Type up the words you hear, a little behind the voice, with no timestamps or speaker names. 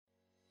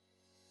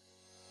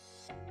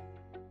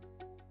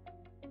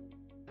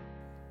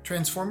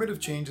Transformative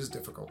change is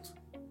difficult,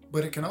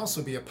 but it can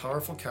also be a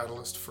powerful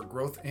catalyst for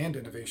growth and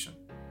innovation.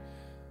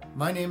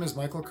 My name is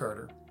Michael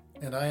Carter,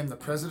 and I am the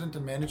President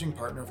and Managing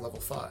Partner of Level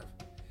 5,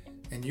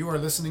 and you are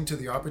listening to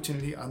the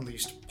Opportunity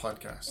Unleashed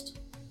podcast.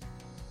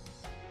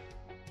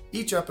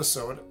 Each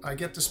episode, I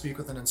get to speak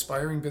with an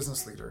inspiring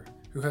business leader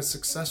who has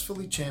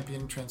successfully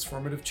championed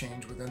transformative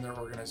change within their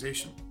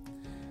organization,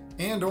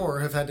 and or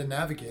have had to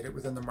navigate it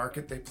within the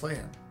market they play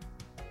in.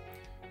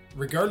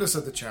 Regardless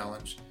of the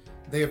challenge,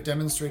 they have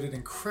demonstrated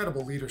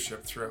incredible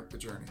leadership throughout the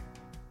journey.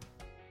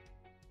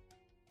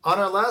 On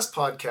our last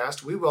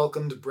podcast, we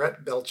welcomed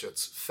Brett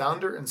Belchetz,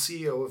 founder and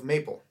CEO of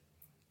Maple,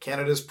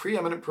 Canada's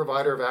preeminent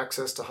provider of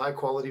access to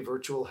high-quality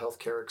virtual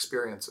healthcare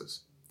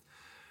experiences.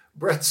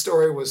 Brett's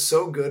story was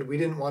so good, we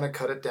didn't want to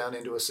cut it down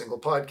into a single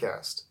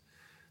podcast.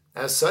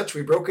 As such,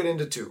 we broke it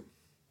into two.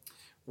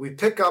 We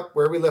pick up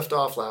where we left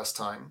off last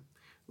time,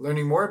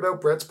 learning more about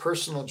Brett's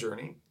personal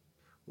journey,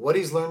 what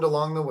he's learned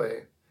along the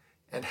way,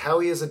 and how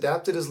he has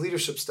adapted his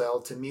leadership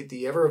style to meet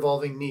the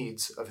ever-evolving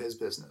needs of his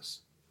business.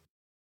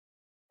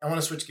 I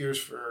want to switch gears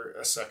for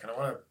a second. I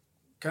want to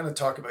kind of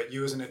talk about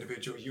you as an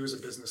individual, you as a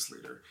business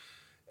leader.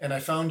 And I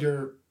found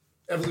your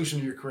evolution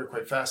of your career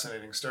quite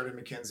fascinating. Started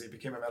at McKinsey,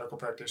 became a medical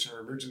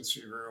practitioner,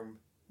 emergency room,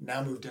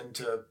 now moved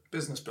into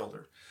business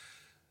builder.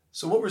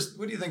 So what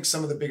do you think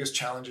some of the biggest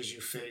challenges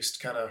you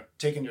faced, kind of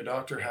taking your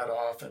doctor hat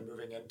off and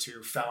moving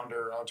into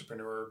founder,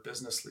 entrepreneur,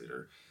 business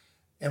leader?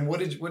 And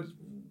what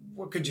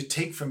could you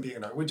take from being a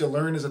doctor? What did you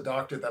learn as a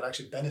doctor that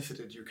actually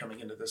benefited you coming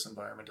into this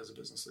environment as a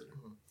business leader?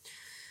 Mm-hmm.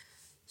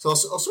 So I'll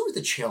start with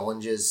the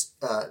challenges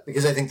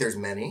because I think there's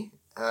many.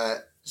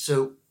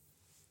 So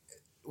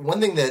one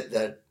thing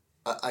that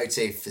I'd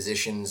say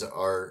physicians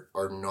are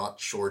not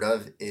short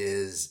of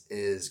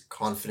is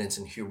confidence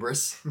and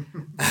hubris.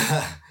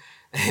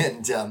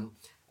 And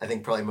I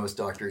think probably most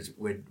doctors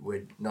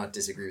would not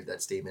disagree with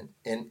that statement.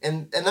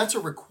 And that's a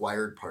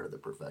required part of the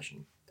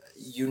profession.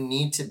 You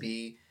need to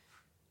be,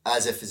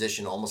 as a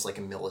physician, almost like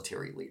a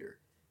military leader,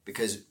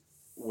 because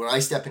when I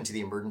step into the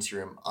emergency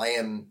room, I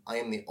am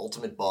the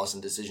ultimate boss,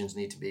 and decisions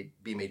need to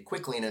be made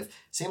quickly. And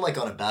same like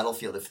on a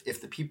battlefield,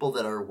 if the people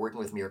that are working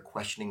with me are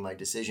questioning my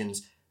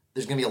decisions,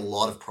 there's going to be a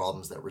lot of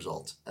problems that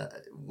result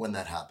when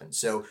that happens.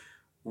 So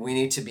we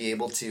need to be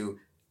able to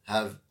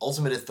have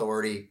ultimate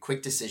authority,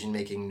 quick decision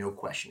making, no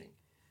questioning.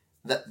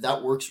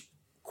 That works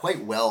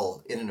quite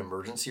well in an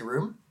emergency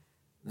room.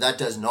 That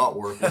does not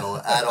work well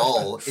at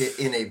all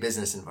in a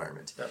business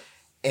environment. Yep.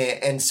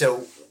 And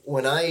so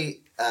when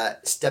I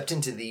stepped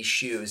into these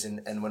shoes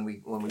and when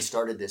we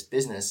started this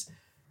business,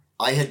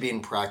 I had been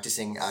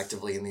practicing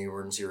actively in the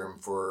emergency room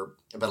for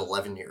about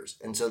 11 years.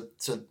 And so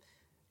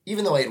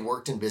even though I had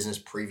worked in business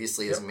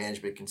previously as a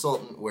management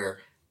consultant, where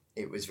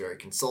it was very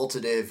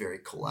consultative, very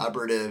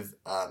collaborative,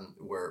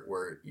 where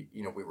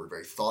we were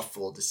very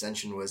thoughtful,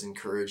 dissension was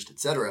encouraged,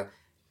 etc.,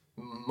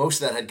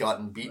 most of that had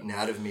gotten beaten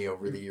out of me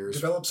over the years.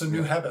 Develop some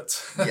new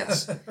habits.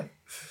 Yes.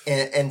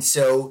 And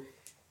so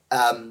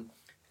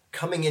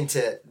coming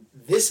into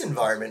this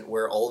environment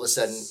where all of a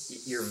sudden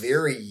you're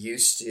very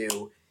used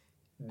to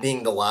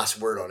being the last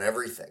word on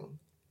everything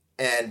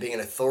and being an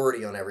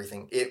authority on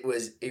everything, it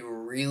was a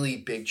really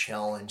big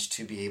challenge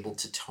to be able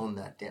to tone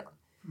that down,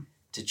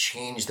 to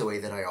change the way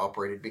that I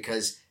operated.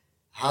 Because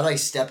had I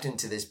stepped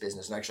into this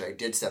business, and actually I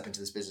did step into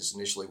this business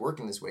initially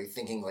working this way,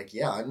 thinking like,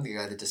 yeah, I'm the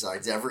guy that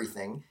decides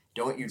everything.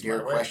 Don't you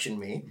dare question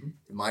me.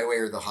 Mm-hmm. My way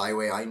or the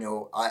highway. I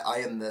know I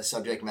am the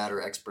subject matter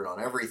expert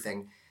on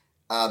everything.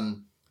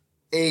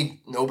 A,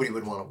 nobody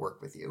would want to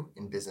work with you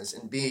in business,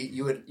 and B,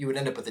 you would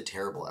end up with a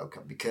terrible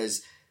outcome,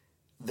 because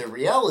the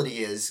reality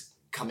is,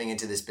 coming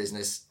into this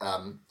business,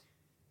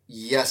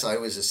 yes, I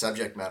was a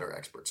subject matter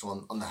expert.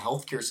 So on the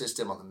healthcare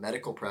system, on the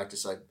medical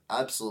practice side,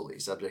 absolutely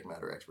subject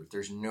matter expert.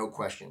 There's no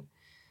question.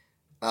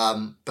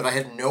 But I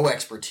had no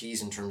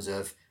expertise in terms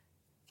of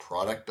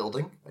product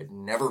building. I'd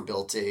never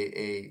built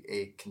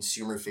a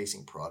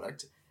consumer-facing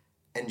product.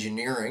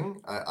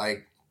 Engineering, I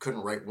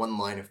couldn't write one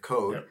line of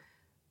code. Yep.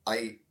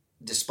 I,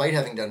 despite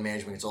having done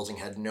management consulting,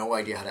 had no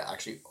idea how to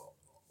actually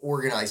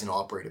organize and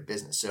operate a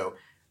business. So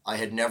I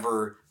had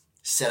never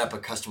set up a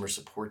customer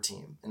support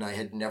team, and I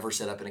had never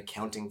set up an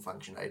accounting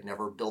function. I had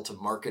never built a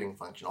marketing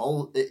function,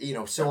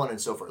 so on and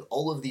so forth.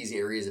 All of these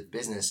areas of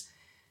business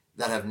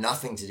that have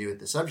nothing to do with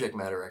the subject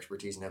matter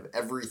expertise and have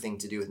everything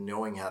to do with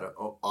knowing how to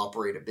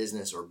operate a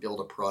business or build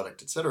a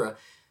product, etc.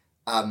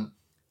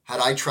 Had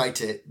I tried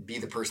to be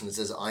the person that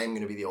says, I'm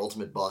going to be the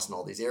ultimate boss in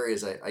all these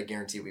areas, I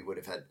guarantee we would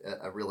have had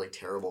a really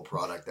terrible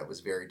product that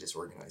was very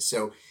disorganized.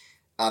 So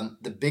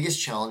the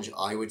biggest challenge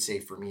I would say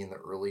for me in the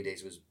early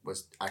days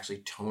was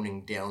actually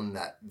toning down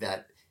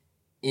that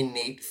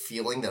innate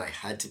feeling that I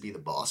had to be the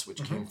boss,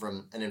 which came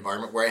from an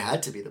environment where I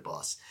had to be the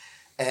boss.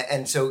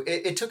 And so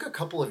it took a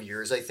couple of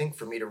years, I think,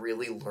 for me to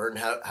really learn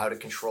how to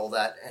control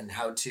that and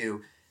how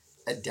to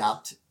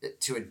adapt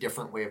to a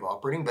different way of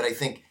operating. But I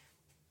think,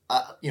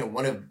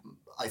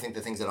 I think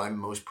the things that I'm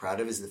most proud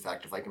of is the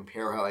fact, if I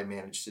compare how I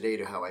manage today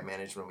to how I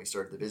managed when we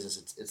started the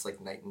business, it's like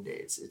night and day.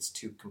 It's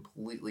two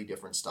completely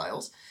different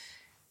styles.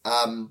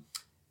 And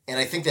And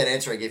I think that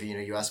answer I gave you,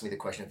 you asked me the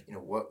question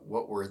of,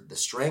 what were the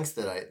strengths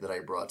that I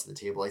brought to the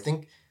table. I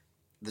think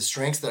the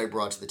strengths that I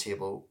brought to the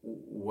table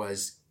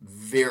was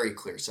very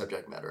clear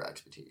subject matter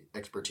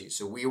expertise.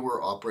 So we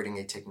were operating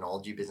a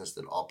technology business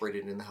that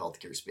operated in the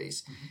healthcare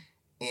space.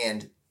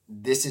 And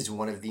this is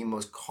one of the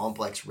most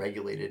complex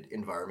regulated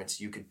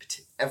environments you could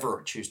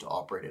ever choose to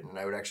operate in. And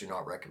I would actually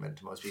not recommend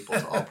to most people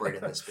to operate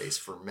in this space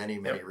for many,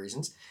 many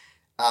reasons.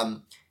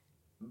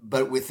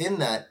 But within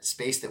that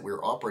space that we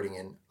were operating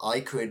in,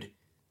 I could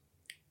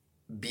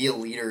be a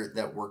leader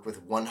that worked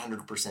with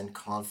 100%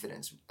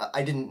 confidence.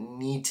 I didn't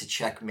need to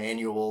check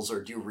manuals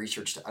or do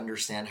research to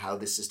understand how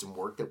this system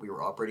worked that we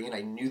were operating in.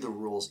 I knew the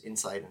rules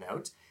inside and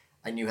out.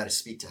 I knew how to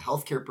speak to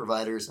healthcare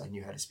providers. I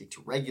knew how to speak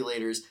to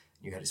regulators.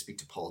 I knew how to speak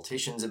to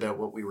politicians about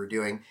what we were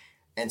doing.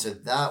 And so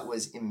that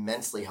was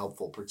immensely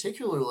helpful,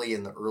 particularly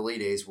in the early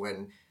days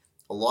when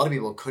a lot of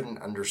people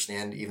couldn't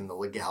understand even the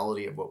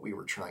legality of what we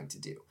were trying to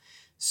do.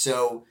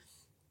 So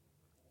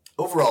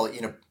overall,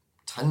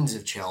 tons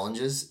of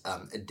challenges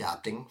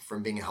adapting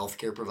from being a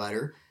healthcare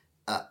provider.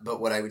 But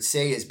what I would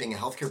say is being a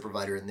healthcare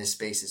provider in this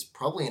space is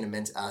probably an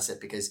immense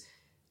asset because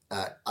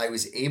I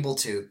was able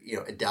to,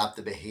 adapt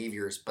the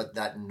behaviors, but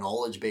that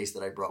knowledge base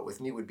that I brought with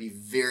me would be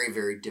very,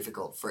 very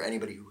difficult for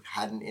anybody who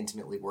hadn't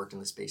intimately worked in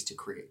the space to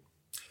create.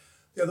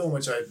 The other one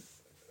which I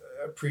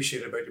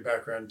appreciate about your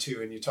background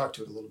too, and you talked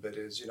to it a little bit,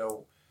 is,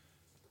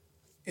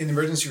 in the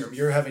emergency room,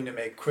 you're having to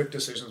make quick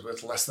decisions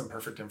with less than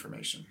perfect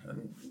information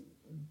and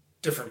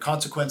different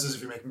consequences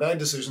if you're making bad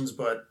decisions.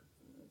 But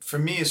for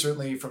me,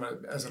 certainly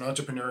as an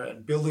entrepreneur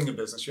and building a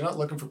business, you're not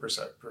looking for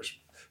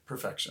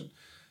perfection.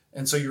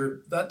 And so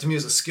that to me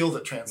is a skill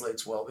that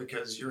translates well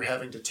because you're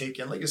having to take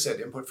in, like you said,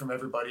 input from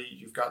everybody.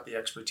 You've got the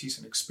expertise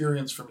and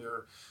experience from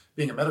your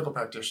being a medical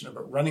practitioner,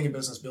 but running a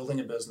business, building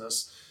a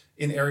business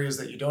in areas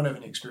that you don't have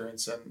any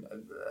experience in.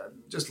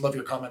 Just love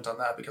your comment on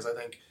that because I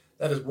think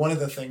that is one of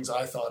the things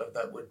I thought of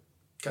that would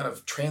kind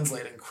of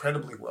translate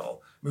incredibly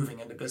well moving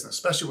into business,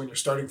 especially when you're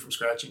starting from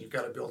scratch and you've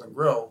got to build and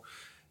grow.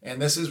 And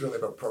this is really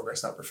about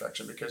progress, not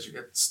perfection, because you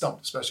get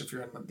stumped, especially if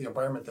you're in the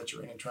environment that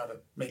you're in and trying to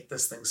make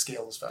this thing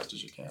scale as fast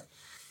as you can.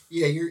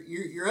 Yeah,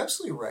 you're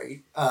absolutely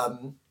right.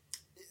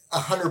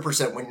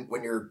 100%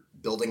 when you're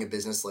building a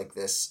business like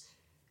this,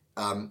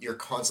 you're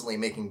constantly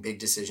making big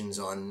decisions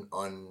on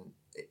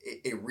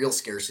a real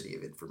scarcity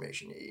of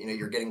information.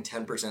 You're getting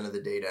 10% of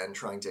the data and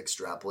trying to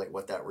extrapolate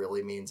what that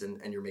really means,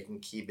 and you're making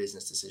key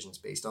business decisions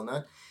based on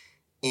that.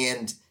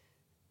 And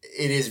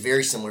it is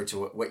very similar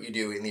to what you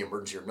do in the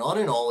emergency room. Not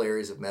in all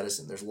areas of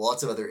medicine. There's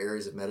lots of other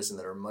areas of medicine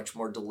that are much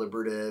more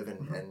deliberative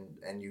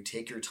and you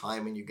take your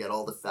time and you get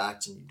all the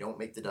facts and you don't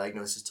make the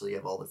diagnosis till you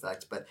have all the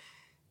facts. But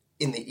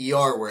in the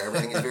ER where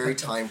everything is very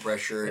time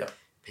pressured,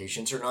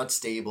 patients are not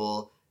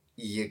stable,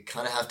 you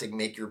kind of have to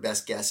make your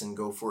best guess and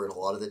go for it a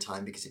lot of the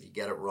time because if you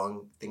get it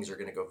wrong, things are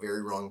going to go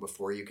very wrong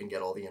before you can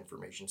get all the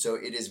information. So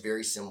it is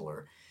very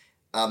similar.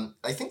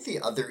 I think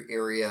the other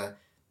area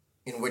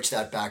in which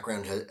that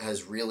background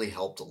has really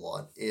helped a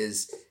lot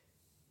is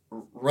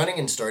running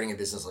and starting a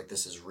business like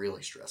this is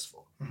really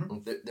stressful.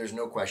 There's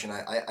no question.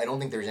 I don't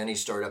think there's any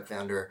startup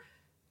founder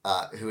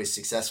who has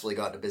successfully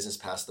gotten a business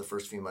past the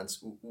first few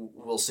months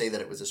will say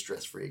that it was a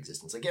stress-free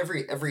existence. Like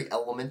every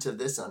element of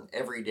this on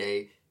every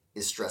day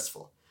is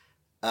stressful.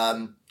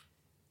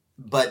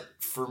 But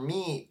for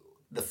me,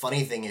 the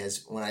funny thing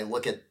is when I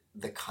look at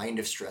the kind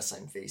of stress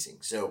I'm facing.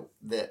 So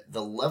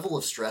the level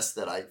of stress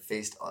that I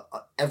faced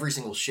every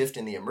single shift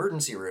in the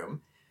emergency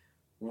room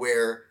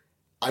where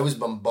I was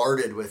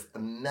bombarded with a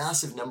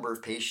massive number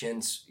of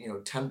patients,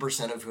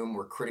 10% of whom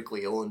were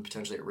critically ill and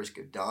potentially at risk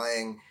of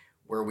dying,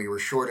 where we were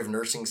short of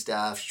nursing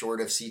staff,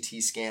 short of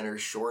CT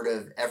scanners, short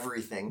of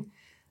everything.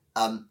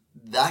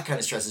 That kind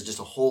of stress is just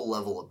a whole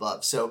level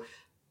above. So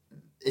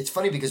it's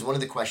funny because one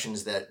of the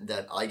questions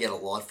that I get a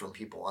lot from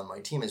people on my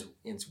team is,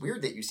 it's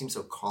weird that you seem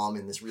so calm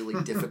in this really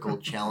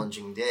difficult,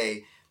 challenging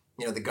day.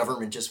 The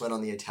government just went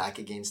on the attack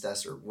against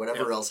us or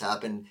whatever else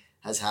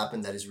has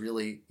happened that is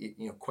really,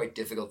 quite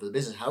difficult for the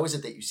business. How is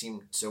it that you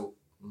seem so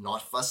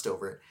not fussed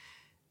over it?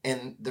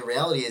 And the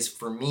reality is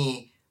for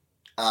me,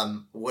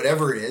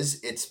 whatever it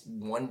is, it's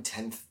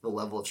 1/10 the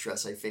level of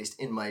stress I faced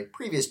in my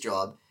previous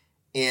job.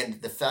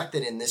 And the fact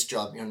that in this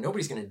job,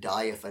 nobody's going to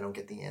die if I don't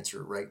get the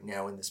answer right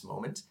now in this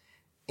moment.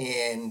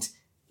 And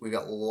we've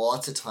got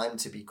lots of time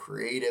to be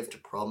creative, to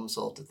problem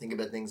solve, to think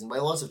about things. And by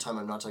lots of time,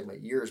 I'm not talking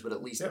about years, but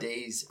at least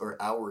days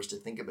or hours to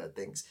think about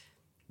things.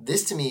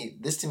 This to me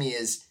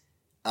is,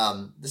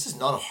 this is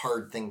not a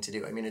hard thing to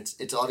do. I mean,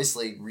 it's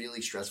obviously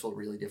really stressful,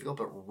 really difficult,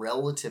 but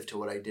relative to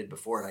what I did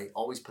before, and I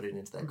always put it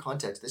into that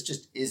context, this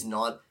just is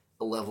not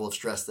a level of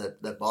stress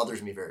that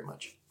bothers me very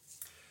much.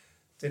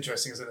 It's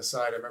interesting as an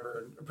aside. I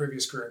remember in a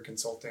previous career in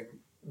consulting,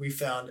 we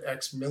found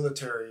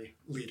ex-military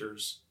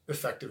leaders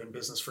effective in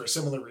business for a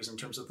similar reason in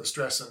terms of the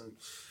stress and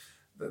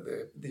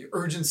the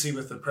urgency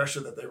with the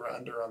pressure that they were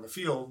under on the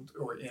field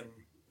or in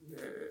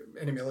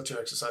any military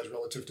exercise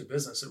relative to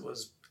business. It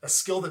was a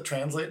skill that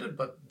translated,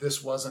 but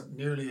this wasn't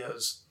nearly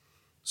as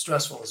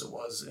stressful as it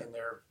was in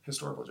their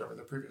historical job or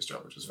their previous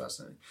job, which was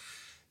fascinating.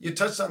 You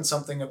touched on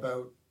something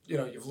about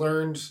you've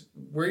learned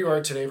where you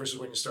are today versus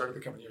when you started the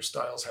company, your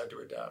styles had to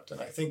adapt. And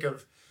I think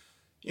of,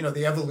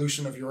 the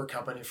evolution of your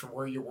company from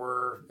where you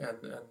were and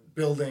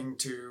building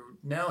to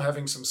now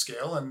having some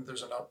scale. And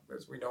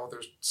as we know,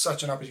 there's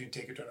such an opportunity to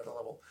take it to another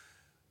level.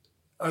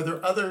 Are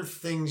there other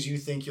things you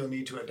think you'll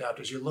need to adapt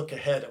as you look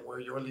ahead and where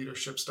your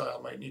leadership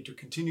style might need to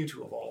continue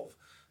to evolve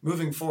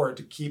moving forward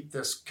to keep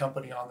this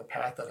company on the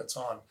path that it's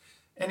on?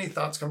 Any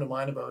thoughts come to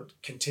mind about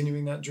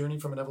continuing that journey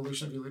from an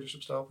evolution of your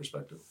leadership style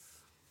perspective?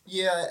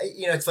 Yeah,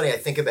 it's funny. I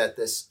think about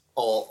this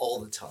all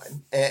the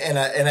time, and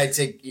I'd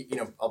say,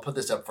 I'll put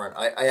this up front.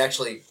 I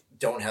actually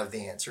don't have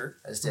the answer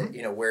as to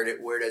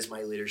where does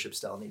my leadership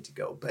style need to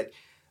go. But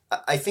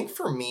I think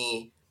for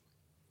me,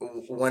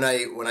 when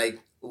I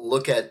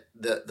look at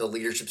the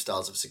leadership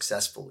styles of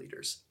successful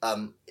leaders,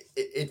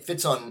 it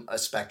fits on a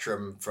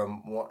spectrum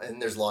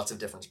and there's lots of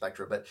different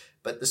spectra,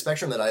 but the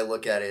spectrum that I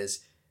look at is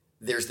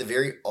there's the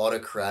very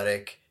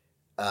autocratic,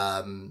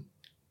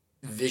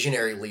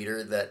 visionary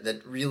leader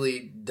that really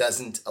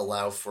doesn't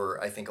allow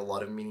for, I think, a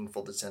lot of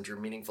meaningful dissent or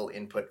meaningful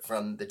input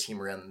from the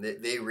team around them.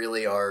 They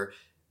really are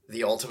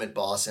the ultimate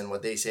boss, and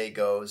what they say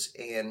goes.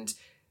 And,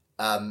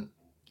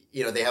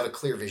 they have a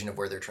clear vision of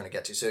where they're trying to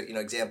get to. So,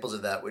 examples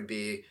of that would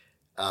be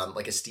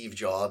like a Steve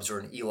Jobs or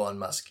an Elon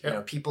Musk,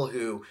 people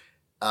who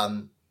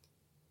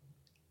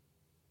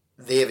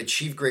they have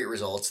achieved great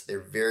results.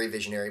 They're very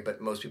visionary, but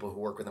most people who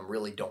work with them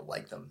really don't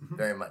like them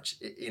very much.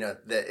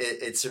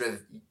 It's sort of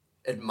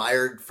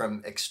admired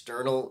from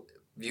external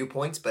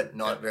viewpoints, but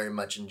not very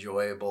much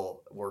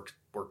enjoyable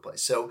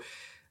workplace. So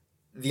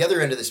the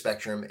other end of the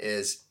spectrum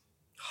is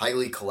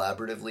highly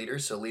collaborative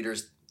leaders. So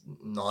leaders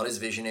not as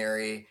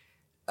visionary,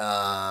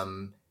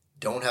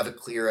 don't have a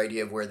clear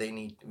idea of where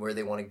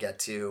they want to get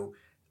to,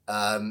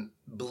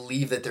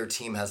 believe that their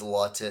team has a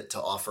lot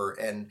to offer.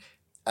 And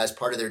as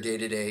part of their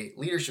day-to-day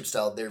leadership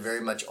style, they're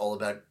very much all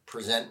about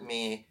present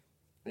me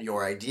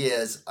your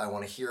ideas. I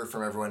want to hear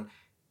from everyone.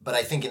 But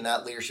I think in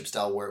that leadership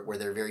style where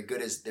they're very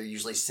good is they're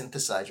usually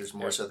synthesizers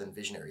more so than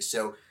visionaries.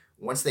 So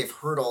once they've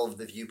heard all of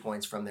the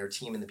viewpoints from their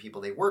team and the people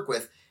they work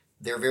with,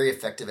 they're very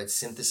effective at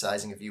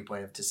synthesizing a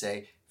viewpoint to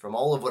say, from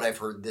all of what I've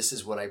heard, this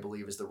is what I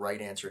believe is the right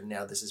answer. And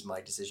now this is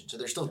my decision. So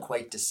they're still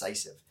quite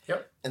decisive.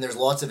 Yep. And there's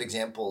lots of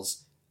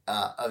examples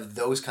of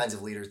those kinds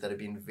of leaders that have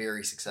been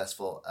very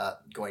successful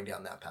going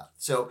down that path.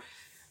 So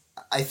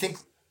I think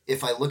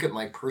if I look at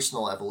my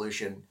personal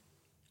evolution,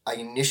 I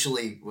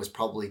initially was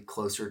probably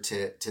closer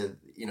to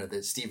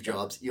the Steve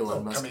Jobs,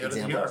 Elon Musk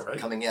example.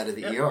 Coming out of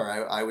the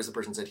ER, I was the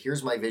person who said,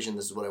 here's my vision,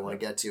 this is what I want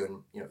to get to,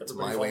 and it's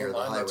my way or the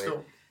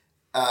highway.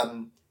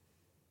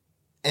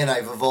 And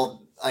I've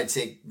evolved, I'd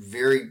say,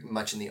 very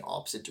much in the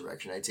opposite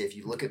direction. I'd say if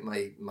you look at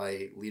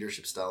my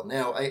leadership style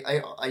now,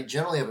 I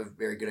generally have a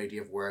very good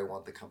idea of where I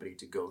want the company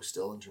to go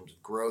still in terms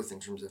of growth,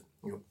 in terms of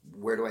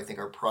where do I think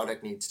our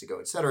product needs to go,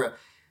 et cetera.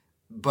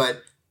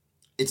 But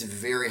it's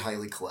very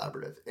highly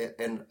collaborative,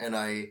 and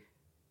I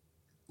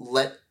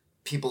let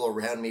people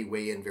around me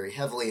weigh in very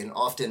heavily, and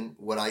often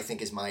what I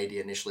think is my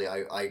idea initially,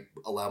 I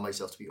allow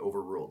myself to be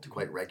overruled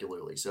quite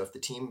regularly. So if the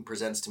team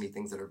presents to me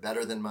things that are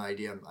better than my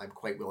idea, I'm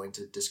quite willing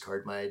to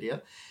discard my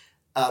idea.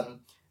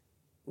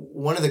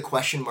 One of the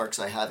question marks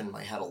I have in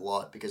my head a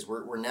lot, because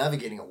we're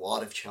navigating a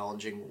lot of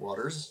challenging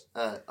waters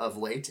of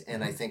late,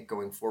 and I think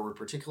going forward,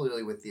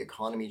 particularly with the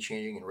economy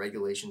changing and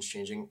regulations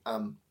changing,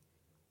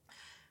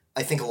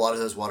 I think a lot of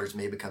those waters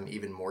may become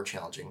even more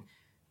challenging.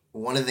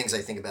 One of the things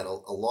I think about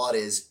a lot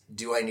is,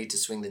 do I need to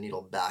swing the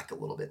needle back a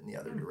little bit in the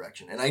other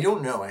direction? And I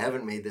don't know. I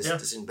haven't made this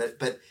decision.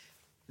 But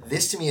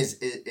this to me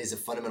is a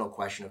fundamental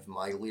question of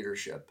my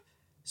leadership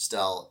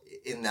style,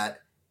 in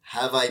that,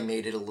 have I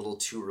made it a little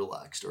too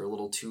relaxed or a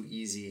little too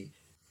easy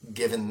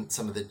given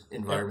some of the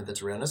environment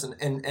that's around us?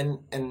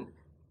 And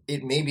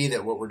it may be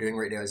that what we're doing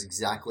right now is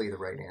exactly the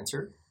right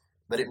answer.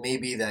 But it may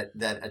be that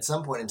at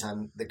some point in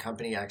time, the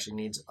company actually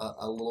needs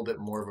a little bit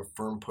more of a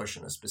firm push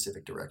in a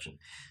specific direction.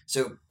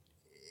 So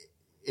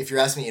if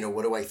you're asking me,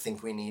 what do I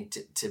think we need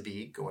to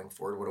be going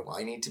forward? What do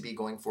I need to be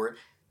going forward?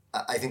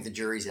 I think the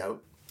jury's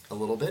out a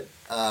little bit.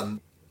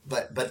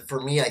 But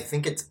for me, I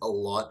think it's a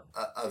lot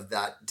of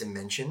that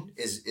dimension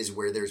is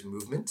where there's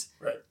movement.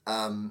 Right.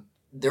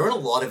 There aren't a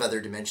lot of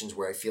other dimensions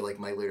where I feel like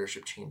my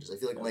leadership changes. I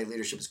feel like my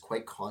leadership is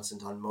quite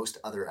constant on most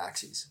other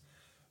axes.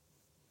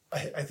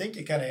 I think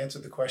you kind of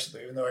answered the question,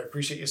 though, even though I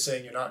appreciate you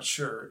saying you're not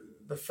sure.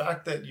 The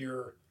fact that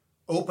you're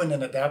open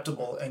and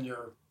adaptable, and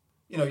you're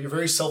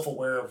very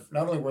self-aware of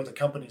not only where the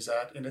company's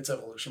at in its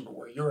evolution, but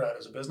where you're at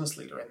as a business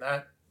leader. And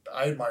that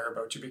I admire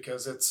about you,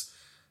 because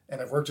and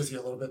I've worked with you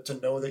a little bit to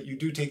know that you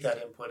do take that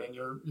input, and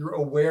you're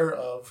aware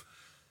of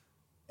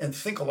and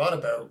think a lot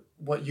about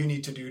what you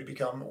need to do to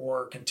become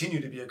or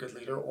continue to be a good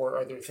leader, or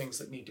are there things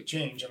that need to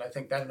change? And I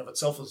think that in of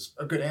itself is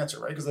a good answer,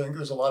 right? Because I think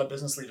there's a lot of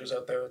business leaders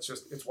out there.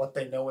 It's what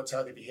they know, it's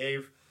how they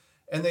behave,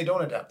 and they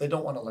don't adapt. They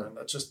don't want to learn.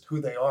 That's just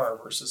who they are,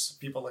 versus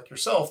people like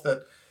yourself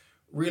that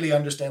really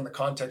understand the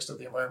context of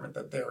the environment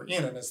that they're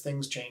in, and as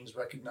things change,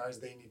 recognize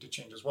they need to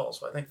change as well.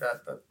 So I think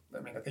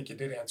I think you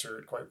did answer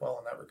it quite well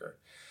in that regard.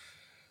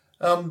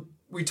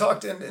 We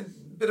talked in a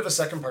bit of a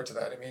second part to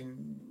that. I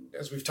mean,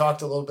 as we've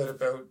talked a little bit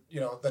about,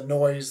 the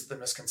noise, the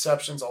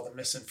misconceptions, all the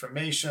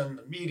misinformation,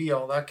 the media,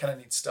 all that kind of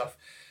neat stuff,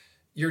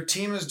 your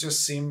team has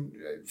just seemed,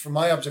 from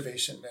my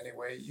observation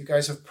anyway, you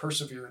guys have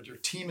persevered. Your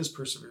team has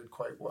persevered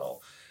quite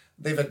well.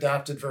 They've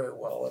adapted very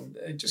well.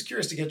 And just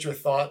curious to get your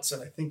thoughts,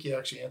 and I think you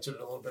actually answered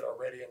it a little bit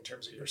already in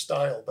terms of your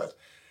style, but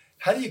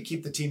how do you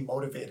keep the team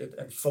motivated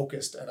and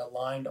focused and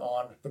aligned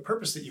on the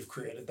purpose that you've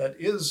created that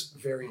is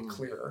very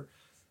clear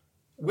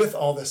with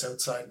all this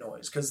outside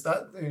noise? Because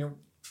that,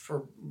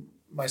 for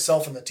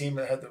myself and the team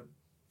that had the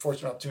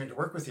fortunate opportunity to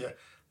work with you,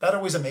 that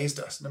always amazed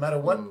us. No matter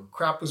what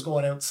crap was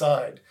going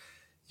outside,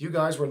 you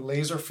guys were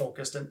laser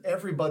focused, and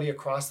everybody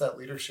across that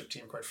leadership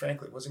team, quite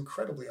frankly, was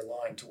incredibly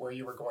aligned to where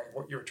you were going,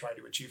 what you were trying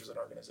to achieve as an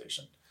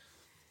organization.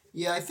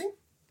 Yeah, I think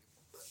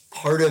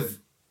part of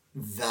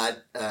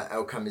that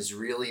outcome is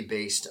really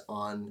based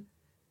on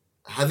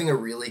having a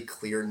really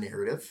clear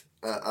narrative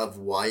of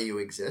why you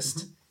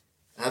exist,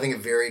 having a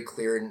very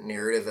clear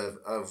narrative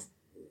of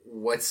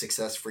what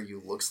success for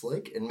you looks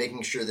like, and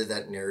making sure that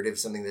that narrative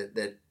is something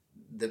that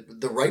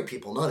the right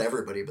people, not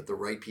everybody, but the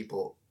right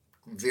people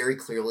very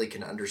clearly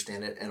can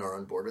understand it and are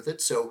on board with it.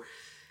 So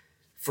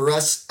for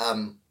us,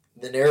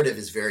 the narrative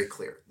is very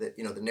clear. That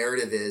the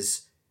narrative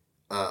is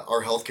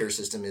our healthcare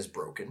system is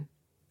broken.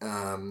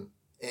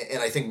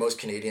 And I think most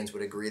Canadians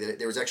would agree that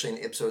there was actually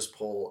an Ipsos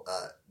poll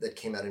that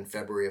came out in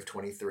February of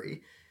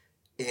 23,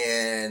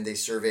 and they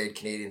surveyed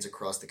Canadians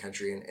across the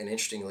country. And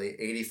interestingly,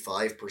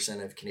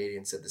 85% of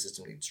Canadians said the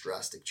system needs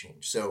drastic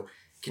change. So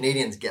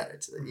Canadians get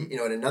it.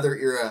 In another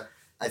era,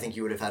 I think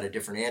you would have had a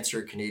different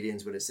answer.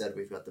 Canadians would have said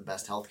we've got the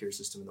best healthcare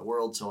system in the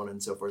world, so on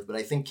and so forth. But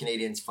I think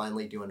Canadians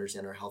finally do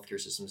understand our healthcare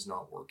system is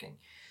not working.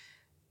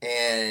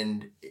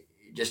 And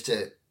just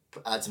to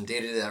add some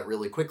data to that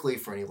really quickly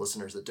for any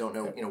listeners that don't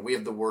know, we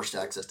have the worst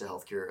access to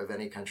healthcare of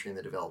any country in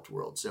the developed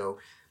world. So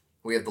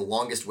we have the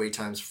longest wait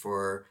times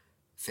for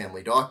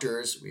family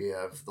doctors. We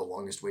have the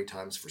longest wait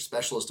times for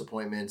specialist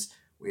appointments.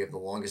 We have the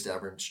longest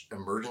average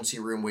emergency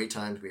room wait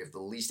times. We have the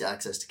least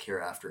access to care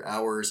after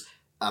hours.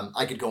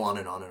 I could go on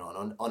and on and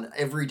on. On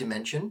every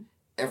dimension,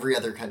 every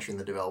other country in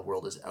the developed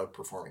world is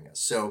outperforming us.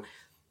 So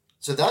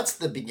that's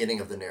the beginning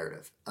of the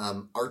narrative.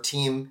 Our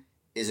team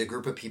is a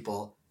group of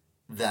people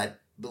that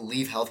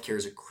believe healthcare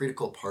is a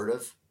critical part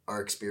of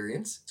our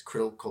experience. It's a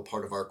critical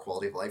part of our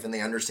quality of life, and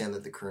they understand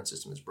that the current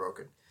system is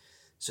broken.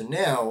 So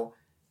now,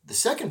 the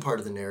second part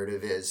of the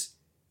narrative is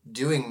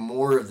doing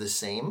more of the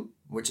same,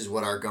 which is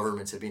what our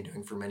governments have been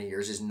doing for many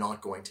years, is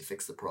not going to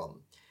fix the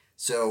problem.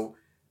 So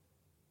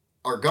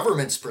our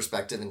government's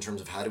perspective in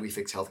terms of how do we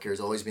fix healthcare has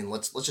always been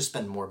let's just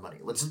spend more money.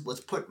 Let's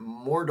put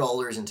more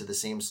dollars into the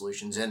same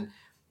solutions. And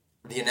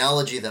the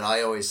analogy that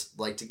I always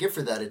like to give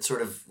for that, it's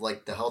sort of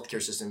like the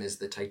healthcare system is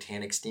the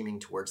Titanic steaming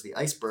towards the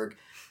iceberg,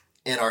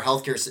 and our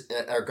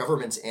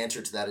government's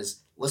answer to that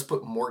is let's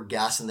put more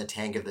gas in the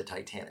tank of the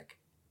Titanic.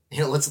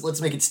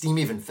 Let's make it steam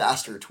even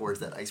faster towards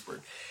that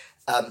iceberg.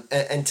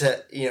 And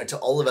to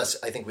all of us,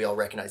 I think we all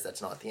recognize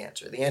that's not the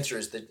answer. The answer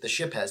is that the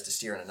ship has to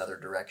steer in another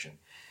direction.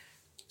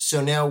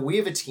 So now we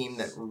have a team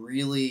that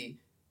really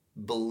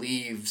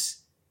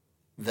believes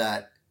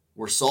that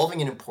we're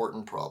solving an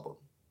important problem,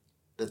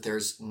 that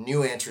there's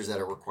new answers that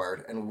are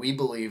required, and we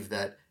believe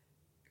that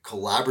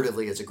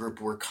collaboratively as a group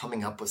we're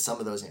coming up with some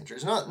of those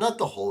answers. Not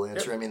the whole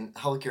answer. Yep. I mean,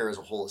 healthcare as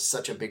a whole is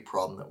such a big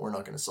problem that we're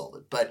not going to solve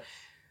it. But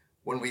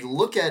when we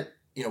look at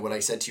what I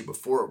said to you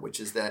before, which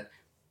is that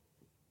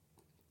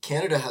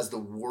Canada has the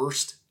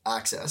worst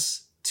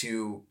access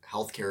to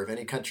healthcare of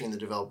any country in the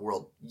developed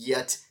world,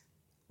 yet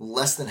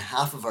less than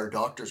half of our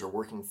doctors are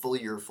working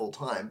fully or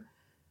full-time,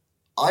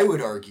 I would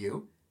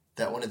argue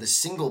that one of the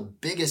single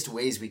biggest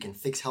ways we can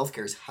fix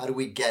healthcare is how do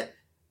we get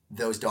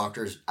those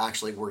doctors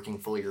actually working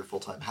fully or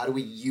full-time? How do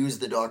we use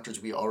the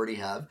doctors we already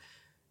have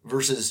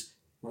versus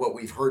what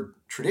we've heard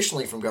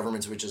traditionally from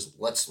governments, which is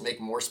let's make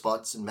more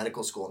spots in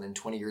medical school and in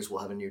 20 years we'll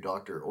have a new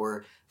doctor,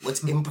 or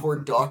let's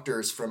import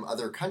doctors from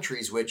other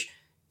countries, which,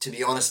 to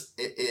be honest,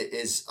 it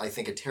is, I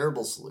think, a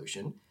terrible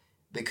solution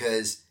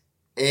because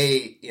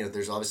A,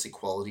 there's obviously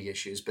quality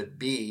issues, but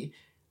B,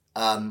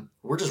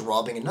 we're just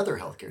robbing another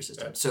healthcare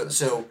system.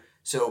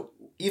 So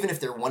even if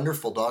they're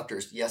wonderful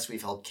doctors, yes,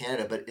 we've helped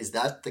Canada, but is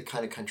that the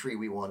kind of country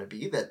we want to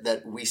be,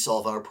 that we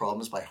solve our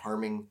problems by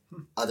harming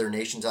other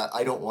nations?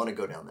 I don't want to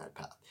go down that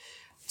path.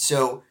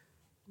 So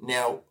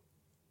now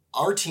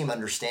our team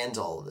understands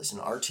all of this, and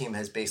our team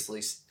has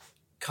basically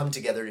come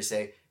together to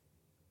say,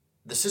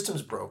 the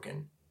system's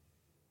broken.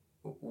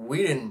 We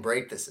didn't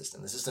break the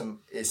system. The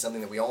system is something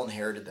that we all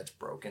inherited that's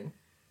broken.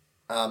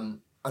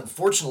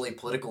 Unfortunately,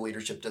 political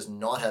leadership does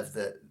not have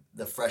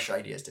the fresh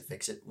ideas to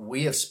fix it.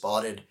 We have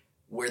spotted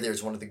where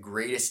there's one of the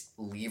greatest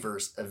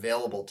levers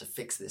available to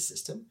fix this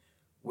system,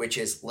 which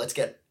is let's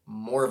get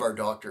more of our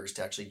doctors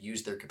to actually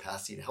use their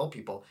capacity to help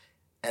people,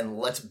 and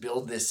let's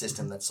build this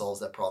system that solves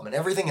that problem. And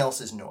everything else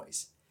is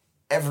noise.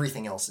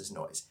 Everything else is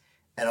noise.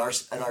 And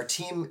our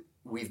team,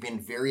 we've been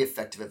very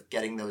effective at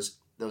getting those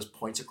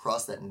points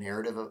across, that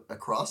narrative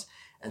across.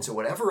 And so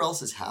whatever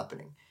else is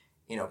happening,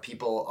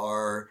 people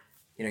are,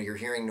 you're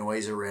hearing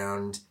noise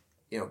around,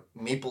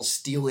 Maple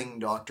stealing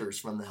doctors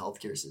from the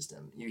healthcare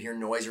system. You hear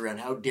noise around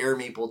how dare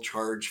Maple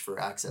charge for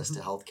access to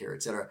healthcare,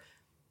 etc.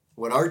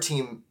 What our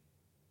team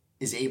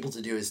is able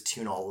to do is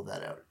tune all of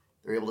that out.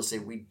 They're able to say,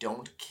 we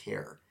don't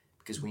care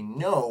because we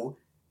know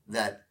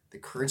that the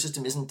current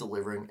system isn't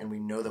delivering and we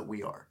know that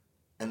we are.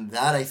 And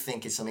that, I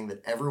think, is something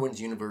that everyone's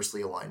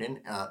universally aligned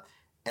in.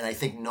 And I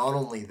think not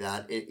only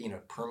that,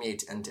 it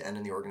permeates end to end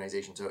in the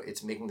organization. So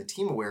it's making the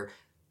team aware.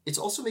 It's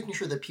also making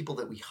sure that people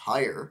that we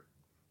hire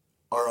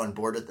are on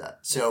board with that.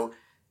 So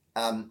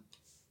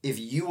if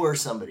you are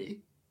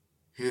somebody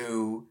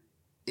who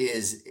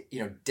is,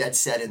 dead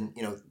set in,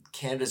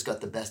 Canada's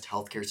got the best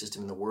healthcare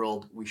system in the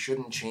world, we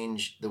shouldn't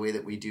change the way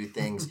that we do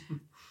things.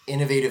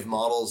 Innovative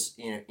models,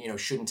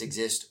 shouldn't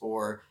exist,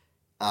 or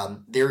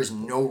there is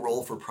no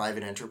role for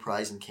private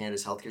enterprise in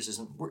Canada's healthcare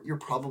system. You're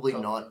probably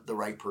not the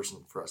right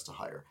person for us to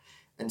hire.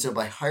 And so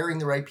by hiring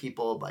the right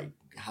people, by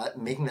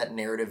making that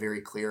narrative very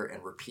clear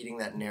and repeating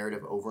that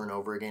narrative over and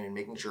over again and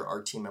making sure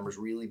our team members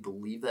really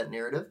believe that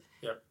narrative,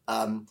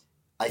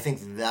 I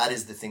think that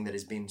is the thing that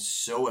has been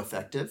so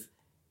effective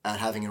at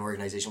having an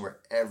organization where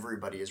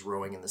everybody is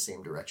rowing in the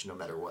same direction no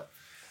matter what.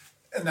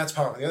 And that's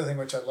powerful. The other thing,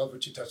 which I love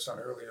what you touched on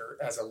earlier,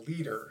 as a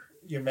leader,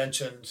 you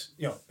mentioned,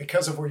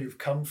 because of where you've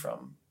come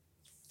from,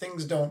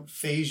 things don't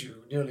phase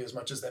you nearly as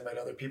much as they might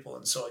other people.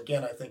 And so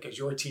again, I think as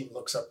your team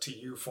looks up to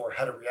you for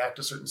how to react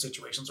to certain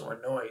situations or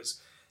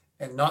noise,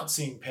 and not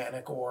seeing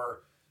panic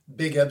or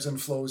big ebbs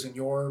and flows in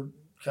your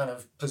kind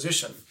of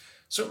position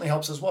certainly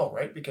helps as well,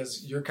 right?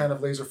 Because you're kind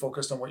of laser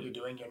focused on what you're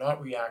doing. You're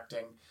not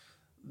reacting.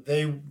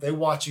 They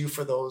watch you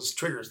for those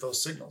triggers,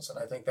 those signals. And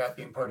I think that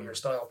being part of your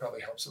style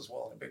probably helps as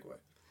well in a big way.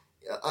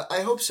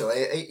 I hope so.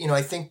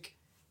 I think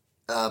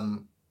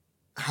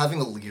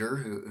having a leader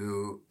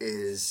who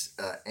is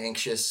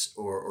anxious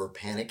or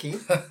panicky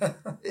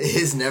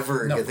is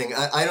never a good thing.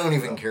 I don't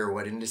even care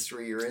what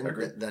industry you're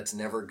in. That's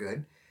never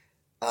good.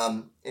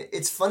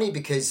 It's funny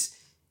because,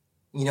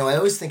 I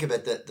always think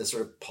about the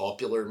sort of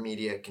popular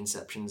media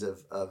conceptions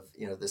of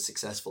the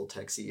successful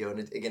tech CEO. And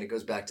again, it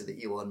goes back to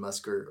the Elon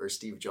Musk or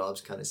Steve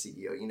Jobs kind of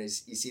CEO.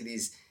 You see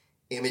these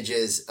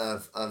images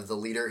of the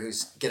leader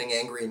who's getting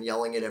angry and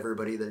yelling at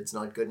everybody that it's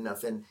not good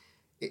enough. And,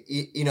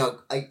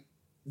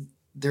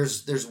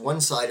 there's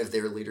one side of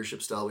their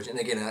leadership style, which, and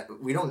again,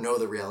 we don't know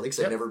the reality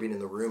because I've never been in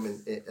the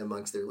room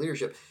amongst their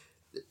leadership.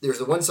 There's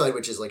the one side,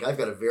 which is like, I've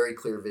got a very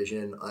clear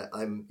vision.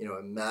 I'm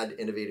a mad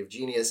innovative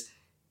genius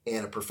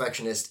and a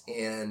perfectionist,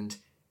 and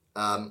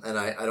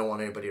I don't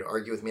want anybody to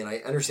argue with me, and I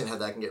understand how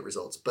that can get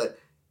results. But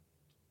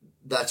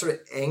that sort of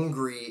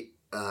angry,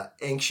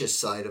 anxious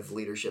side of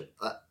leadership,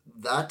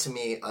 that to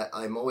me,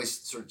 I'm always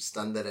sort of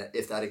stunned that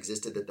if that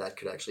existed, that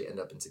could actually end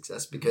up in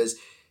success. Because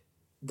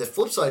the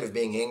flip side of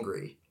being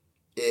angry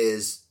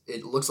is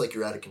it looks like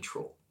you're out of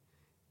control.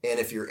 And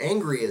if you're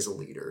angry as a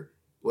leader,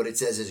 what it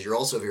says is you're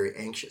also very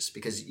anxious,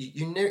 because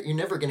you're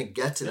never going to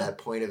get to that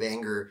point of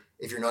anger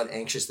if you're not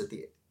anxious that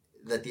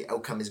the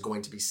outcome is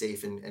going to be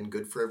safe and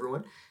good for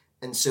everyone.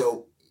 And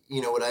so,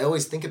 what I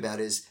always think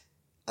about is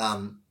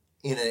in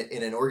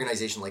an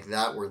organization like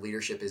that where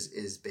leadership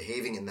is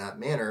behaving in that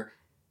manner,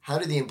 how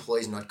do the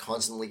employees not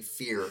constantly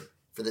fear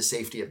for the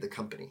safety of the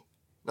company?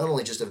 Not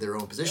only just of their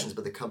own positions,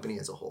 but the company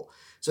as a whole.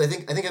 So I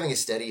think having a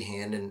steady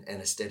hand and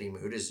a steady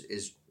mood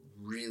is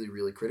really,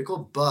 really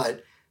critical.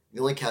 But the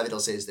only caveat I'll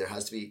say is there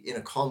has to be, in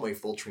a calm way,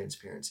 full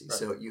transparency. Right.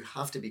 So you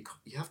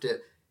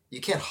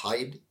can't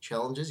hide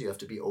challenges. You have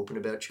to be open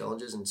about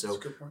challenges. And so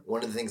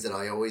one of the things that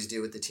I always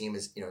do with the team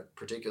is,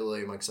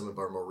 particularly among some of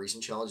our more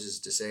recent challenges, is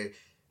to say,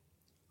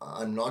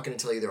 I'm not going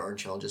to tell you there aren't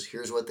challenges.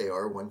 Here's what they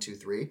are, 1, 2,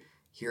 3.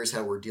 Here's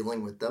how we're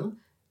dealing with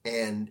them.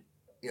 And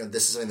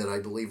this is something that I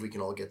believe we can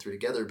all get through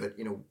together, but,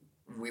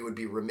 we would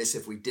be remiss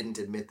if we didn't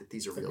admit that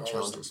these are real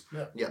challenges.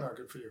 Yeah. No,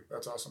 good for you.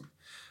 That's awesome.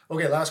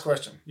 Okay, last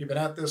question. You've been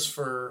at this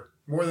for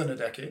more than a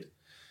decade.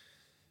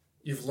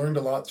 You've learned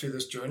a lot through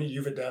this journey.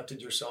 You've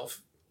adapted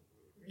yourself.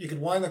 You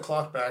could wind the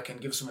clock back and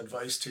give some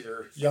advice to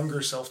your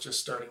younger self just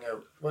starting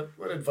out. What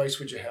advice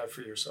would you have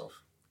for yourself?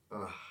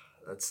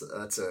 That's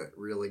a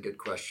really good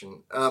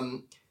question.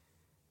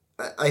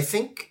 I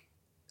think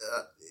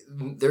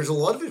there's a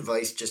lot of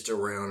advice just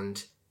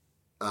around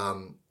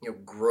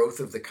growth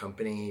of the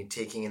company,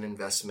 taking an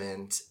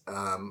investment,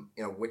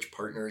 which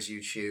partners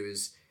you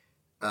choose,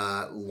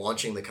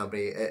 launching the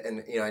company.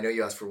 And, I know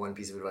you asked for one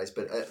piece of advice,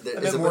 but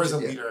there's more as a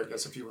leader, I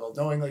guess, if you will,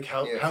 knowing like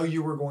how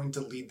you were going to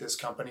lead this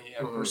company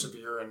and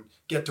persevere and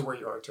get to where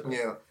you are today.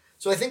 Yeah.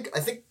 So I think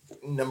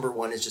number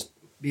one is just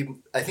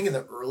in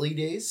the early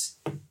days,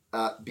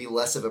 be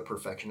less of a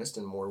perfectionist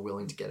and more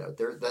willing to get out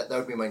there. That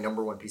would be my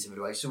number one piece of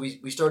advice. So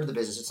we started the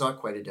business. It's not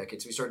quite a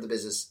decade. So we started the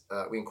business.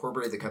 We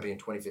incorporated the company in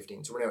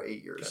 2015. So we're now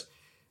 8 years.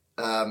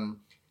 Okay.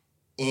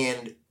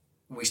 And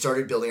we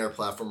started building our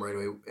platform right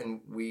away. And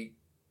we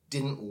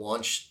didn't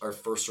launch our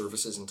first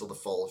services until the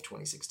fall of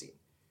 2016.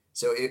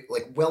 So it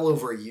well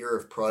over a year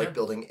of product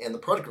building. And the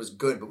product was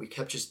good, but we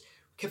kept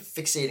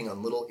fixating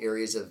on little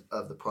areas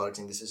of the product,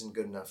 saying this isn't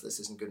good enough. This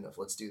isn't good enough.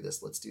 Let's do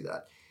this. Let's do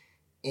that.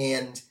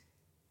 And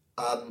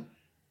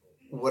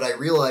what I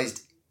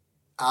realized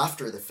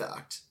after the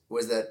fact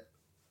was that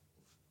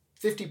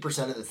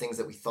 50% of the things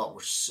that we thought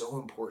were so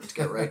important to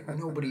get right,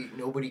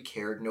 nobody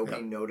cared,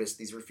 nobody noticed.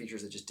 These were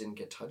features that just didn't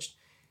get touched.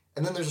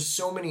 And then there's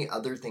so many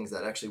other things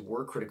that actually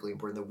were critically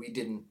important that we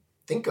didn't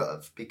think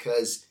of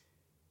because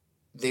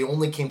they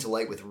only came to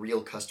light with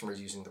real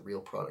customers using the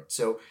real product.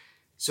 So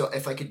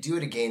if I could do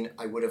it again,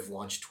 I would have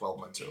launched 12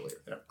 months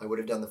earlier. Yeah. I would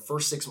have done the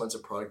first 6 months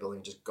of product building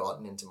and just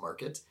gotten into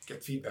market.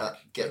 Get feedback.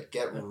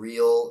 Get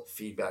real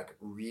feedback,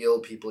 real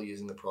people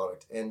using the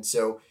product. And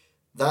so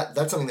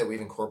that's something that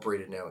we've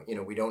incorporated now.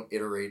 We don't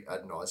iterate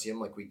ad nauseum.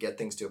 Like, we get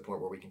things to a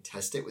point where we can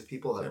test it with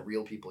people, have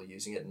real people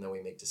using it, and then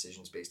we make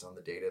decisions based on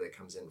the data that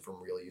comes in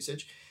from real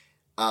usage.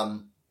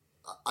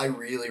 I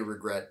really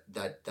regret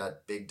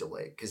that big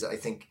delay because I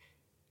think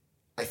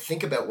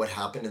about what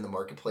happened in the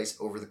marketplace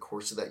over the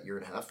course of that year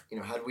and a half.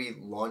 Had we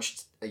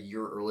launched a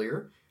year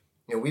earlier,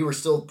 we were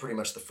still pretty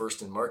much the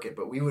first in market,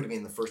 but we would have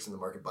been the first in the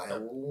market by a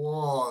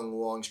long,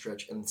 long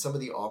stretch. And some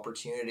of the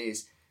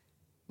opportunities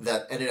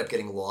that ended up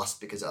getting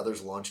lost because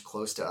others launched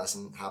close to us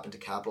and happened to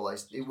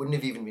capitalize, it wouldn't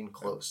have even been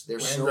close.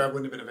 Land grab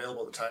wouldn't have been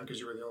available at the time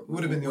because you were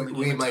would have been the only.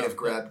 We might have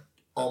grabbed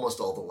almost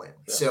all the land.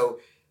 Yeah.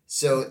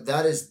 So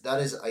that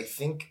is I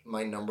think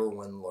my number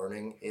one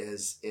learning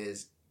is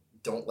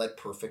don't let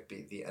perfect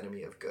be the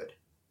enemy of good.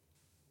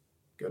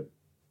 Good.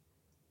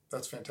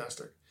 That's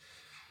fantastic.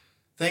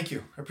 Thank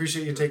you. I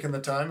appreciate you taking the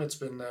time. It's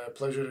been a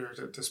pleasure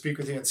to speak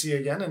with you and see you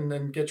again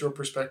and get your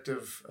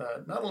perspective,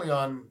 not only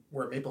on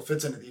where Maple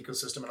fits into the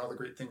ecosystem and all the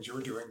great things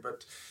you're doing,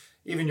 but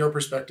even your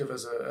perspective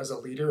as a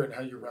leader and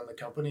how you run the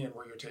company and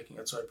where you're taking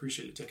it. So I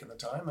appreciate you taking the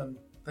time, and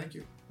thank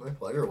you. My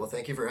pleasure. Well,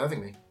 thank you for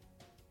having me.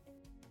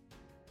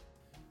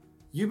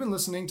 You've been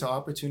listening to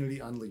Opportunity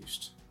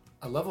Unleashed,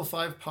 a Level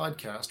 5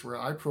 podcast where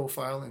I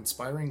profile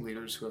inspiring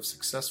leaders who have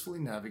successfully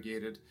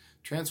navigated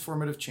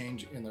transformative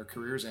change in their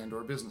careers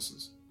and/or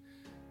businesses.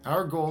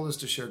 Our goal is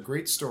to share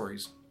great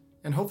stories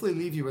and hopefully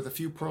leave you with a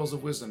few pearls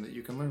of wisdom that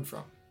you can learn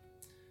from.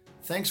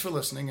 Thanks for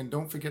listening, and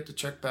don't forget to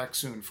check back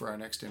soon for our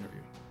next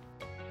interview.